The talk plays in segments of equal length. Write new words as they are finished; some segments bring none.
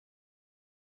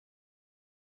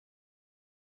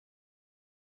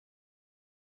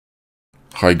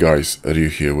Hi guys, Ryu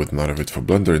here with another video for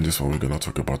Blender. In this one we're gonna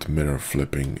talk about mirror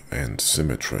flipping and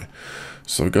symmetry.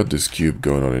 So we got this cube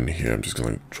going on in here. I'm just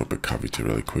gonna drop a cavity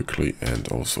really quickly and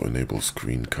also enable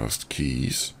screencast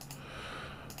keys.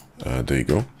 There you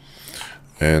go.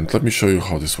 And let me show you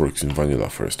how this works in vanilla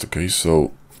first, okay?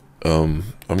 So I'm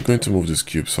going to move this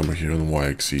cube somewhere here on the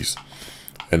y-axis,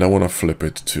 and I want to flip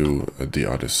it to the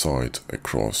other side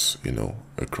across,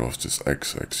 across this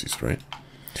x-axis, right?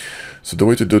 So the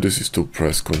way to do this is to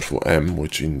press Ctrl M,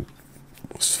 which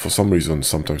for some reason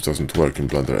sometimes doesn't work in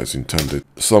Blender as intended.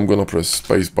 So I'm gonna press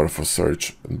spacebar for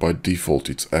search, and by default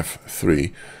it's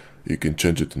F3. You can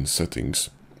change it in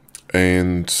settings,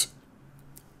 and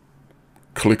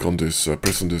click on this,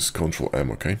 press on this Ctrl M,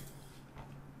 okay?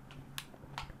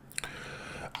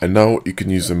 And now you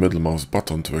can use the middle mouse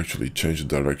button to actually change the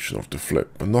direction of the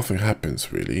flip, but nothing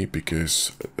happens really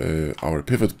because our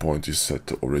pivot point is set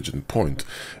to origin point,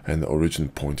 and the origin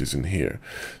point is in here.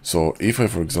 So if I,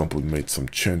 for example, made some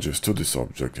changes to this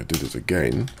object, I did it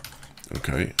again,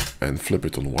 okay, and flip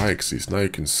it on y-axis, now you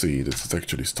can see that it's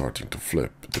actually starting to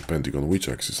flip depending on which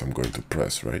axis I'm going to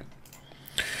press, right?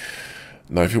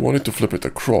 Now if you wanted to flip it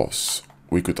across,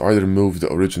 we could either move the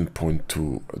origin point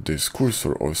to this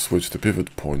cursor or switch the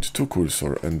pivot point to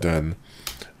cursor, and then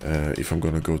if I'm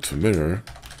gonna go to mirror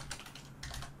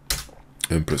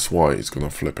and press Y, it's gonna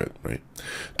flip it, right?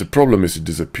 The problem is it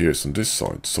disappears on this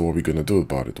side, so what are we gonna do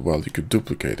about it? Well, you could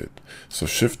duplicate it. So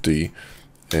Shift D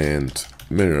and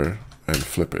mirror and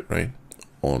flip it, right?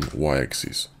 On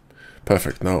Y-axis.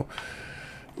 Perfect. Now,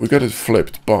 we got it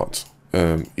flipped, but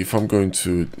if I'm going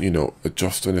to,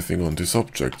 adjust anything on this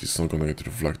object, it's not going to get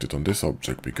reflected on this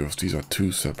object because these are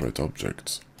two separate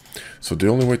objects. So the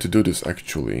only way to do this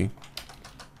actually,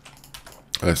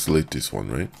 let's delete this one,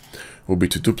 right, will be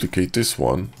to duplicate this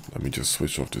one. Let me just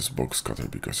switch off this box cutter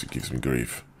because it gives me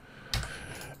grief.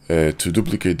 To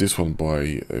duplicate this one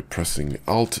by pressing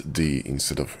Alt D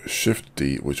instead of Shift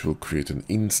D, which will create an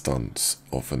instance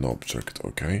of an object,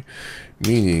 okay?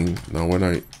 Meaning, now when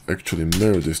I actually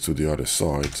mirror this to the other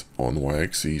side on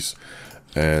y-axis,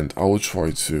 and I will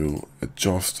try to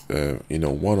adjust,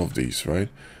 one of these, right?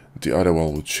 The other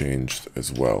one will change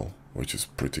as well, which is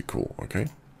pretty cool, okay?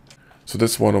 So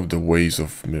that's one of the ways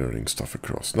of mirroring stuff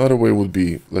across. Another way would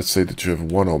be, let's say that you have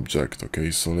one object,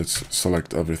 okay? So let's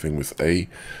select everything with A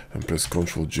and press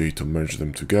Ctrl G to merge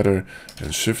them together,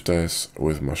 and Shift S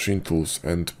with machine tools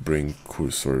and bring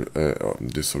cursor,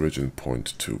 this origin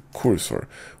point to cursor,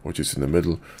 which is in the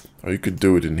middle. Or you could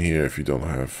do it in here if you don't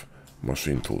have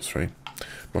machine tools, right?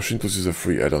 Machine tools is a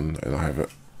free add-on, and I have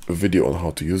a video on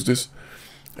how to use this.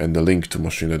 And the link to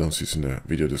machine add-ons is in the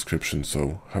video description,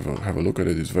 so have a look at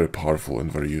it. It's very powerful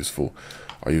and very useful.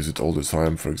 I use it all the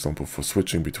time, for example, for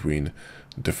switching between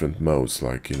different modes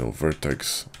like,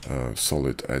 vertex,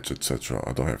 solid, edge, etc.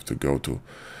 I don't have to go to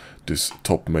this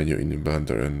top menu in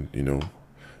Blender and,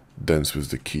 dance with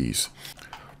the keys.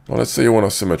 Now let's say you want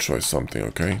to symmetrize something,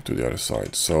 okay, to the other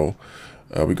side. So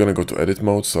we're going to go to edit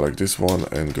mode, select this one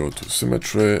and go to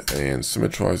symmetry and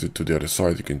symmetrize it to the other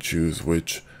side. You can choose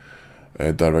which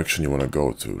direction you want to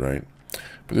go to, right?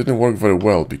 But it didn't work very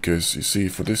well because, you see,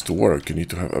 for this to work you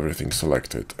need to have everything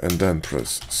selected and then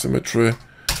press symmetry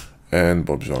and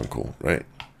Bob's your uncle, right?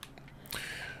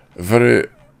 Very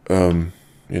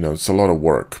it's a lot of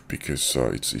work because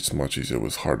it's much easier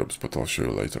with hard-ups, but I'll show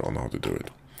you later on how to do it.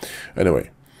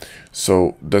 Anyway,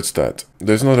 so that's that.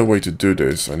 There's another way to do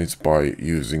this, and it's by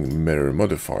using mirror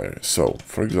modifier. So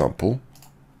for example,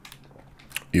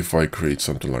 if I create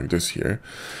something like this here,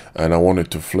 and I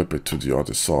wanted to flip it to the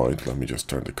other side, let me just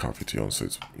turn the cavity on so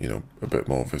it's, a bit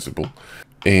more visible.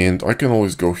 And I can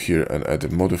always go here and add a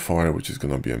modifier, which is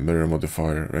going to be a mirror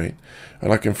modifier, right?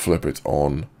 And I can flip it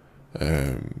on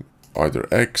either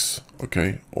X,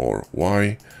 okay, or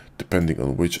Y, depending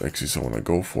on which axis I want to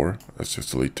go for. Let's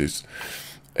just delete this.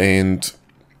 And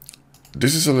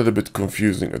this is a little bit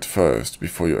confusing at first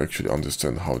before you actually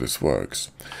understand how this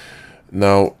works.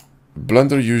 Now,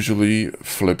 Blender usually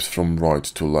flips from right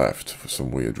to left for some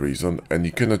weird reason, and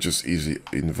you cannot just easily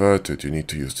invert it. You need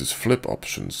to use this flip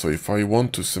option. So if I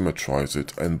want to symmetrize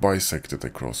it and bisect it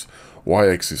across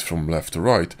y-axis from left to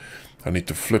right, I need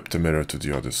to flip the mirror to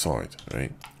the other side,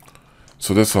 right?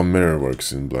 So that's how mirror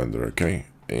works in Blender, okay?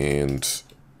 And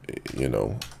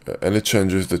any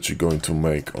changes that you're going to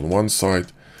make on one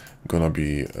side gonna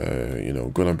be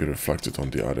reflected on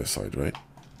the other side, right?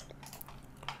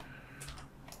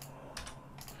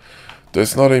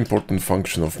 There's another important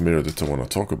function of mirror that I want to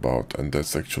talk about, and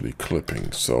that's actually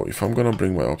clipping. So if I'm gonna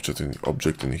bring my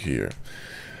object in here,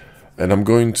 and I'm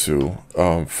going to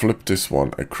flip this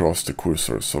one across the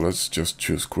cursor. So let's just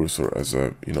choose cursor as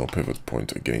a pivot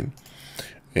point again.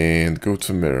 and go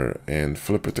to mirror and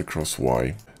flip it across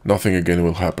Y. Nothing again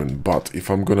will happen, but if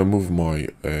I'm gonna move my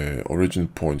origin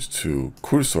point to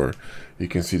cursor, you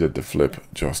can see that the flip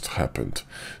just happened.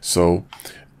 So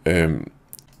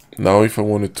now if I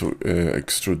wanted to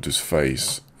extrude this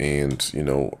face and, you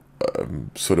know,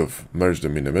 sort of merge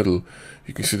them in the middle,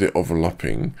 you can see they're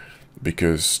overlapping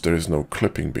because there is no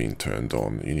clipping being turned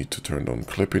on. You need to turn on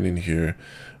clipping in here,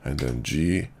 and then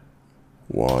G,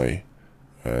 Y,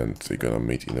 and they're gonna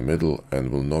meet in the middle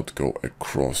and will not go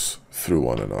across through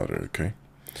one another. Okay,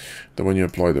 then when you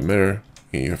apply the mirror,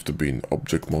 you have to be in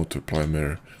object mode to apply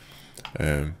mirror,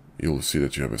 and you'll see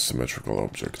that you have a symmetrical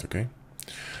object. Okay,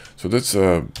 so that's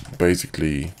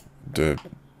basically the,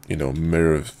 you know,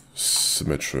 mirror,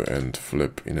 symmetry and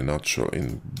flip in a nutshell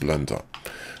in Blender.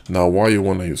 Now why you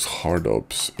want to use hard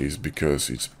ops is because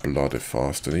it's bloody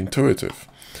fast and intuitive.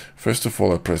 First of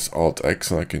all, I press Alt X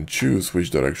and I can choose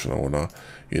which direction I want to,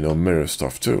 you know, mirror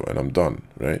stuff to, and I'm done,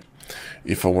 right?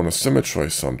 If I want to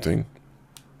symmetrize something,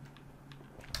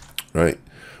 right,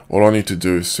 all I need to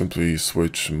do is simply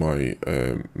switch my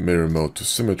mirror mode to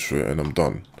symmetry and I'm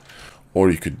done.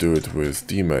 Or you could do it with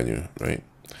D menu, right?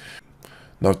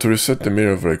 Now to reset the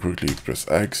mirror very quickly, you press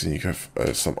X, and you have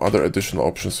some other additional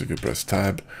options. If you press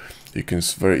Tab, you can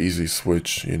very easily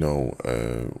switch, you know,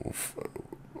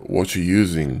 what you're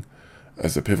using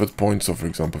as a pivot point. So for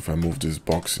example, if I move this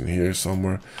box in here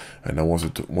somewhere and I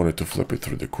wanted to flip it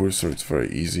through the cursor, it's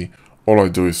very easy. All I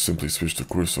do is simply switch the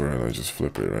cursor and I just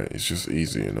flip it, right? It's just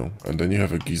easy, you know. And then you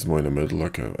have a gizmo in the middle,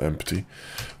 like an empty,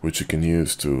 which you can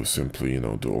use to simply, you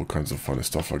know, do all kinds of funny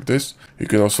stuff like this. You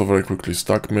can also very quickly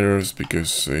stack mirrors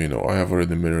because, you know, I have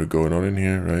already a mirror going on in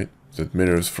here, right? That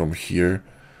mirrors from here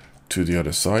to the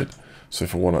other side. So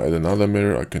if I want to add another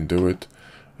mirror, I can do it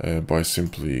by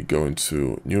simply going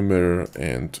to new mirror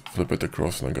and flip it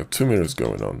across, and I got two mirrors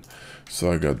going on.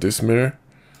 So I got this mirror,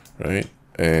 right?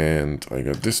 And I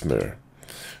got this mirror.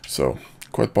 So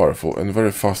quite powerful and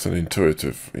very fast and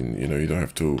intuitive. You know, you don't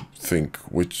have to think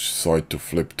which side to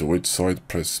flip to which side,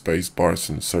 press space bars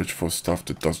and search for stuff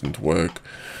that doesn't work.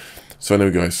 So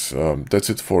anyway guys, that's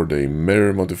it for the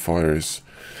mirror modifiers,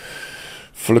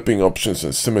 flipping options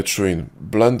and symmetry in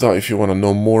Blender. If you want to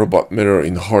know more about mirror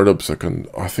in hard ops,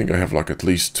 I think I have like at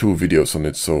least 2 videos on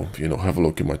it, so you know, have a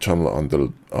look in my channel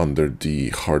under the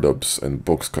hard ops and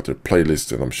box cutter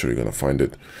playlist, and I'm sure you're gonna find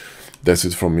it. That's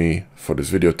it from me for this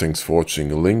video. Thanks for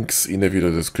watching. Links in the video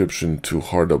description to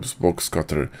hard ops, box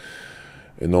cutter,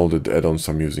 and all the add-ons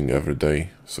I'm using every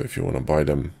day. So if you want to buy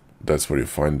them, that's where you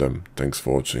find them. Thanks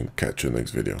for watching. Catch you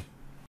next video.